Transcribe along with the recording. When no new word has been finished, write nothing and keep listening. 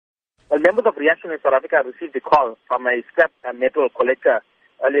Well, members of Reaction in South Africa received a call from a scrap metal collector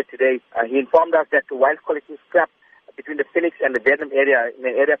earlier today. He informed us that while collecting scrap between the Phoenix and the Verulam area, in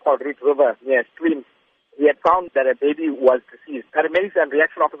an area called Riet River near Stream, he had found that a baby was deceased. Paramedics and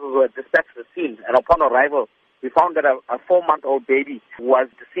reaction officers were dispatched to the scene, and upon arrival, we found that a 4-month-old baby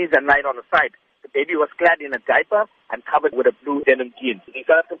was deceased and lying on the side. The baby was clad in a diaper and covered with a blue denim jeans. The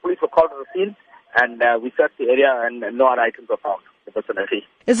South African police were called to the scene, and we searched the area, and no other items were found in the vicinity.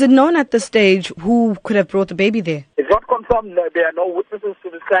 Is it known at this stage who could have brought the baby there? It's not confirmed. There are no witnesses to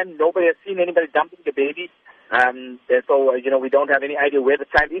this crime. Nobody has seen anybody dumping the baby. So, we don't have any idea where the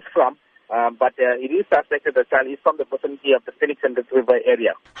child is from. But it is suspected the child is from the vicinity of the Phoenix and the River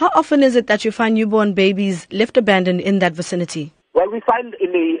area. How often is it that you find newborn babies left abandoned in that vicinity? Well, we find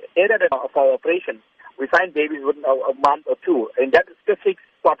in the area of our operation, we find babies within a month or two. In that specific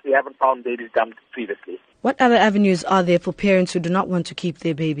spot, we haven't found babies dumped previously. What other avenues are there for parents who do not want to keep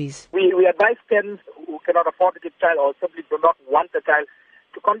their babies? We advise parents who cannot afford to keep child or simply do not want the child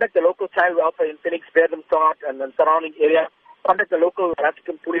to contact the local child welfare in Phoenix, Verulam, and the surrounding area. Contact the local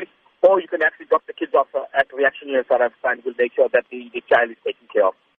African police. Or you can actually drop the kids off at Reaction in South Africa, and we'll make sure that the child is taken care of.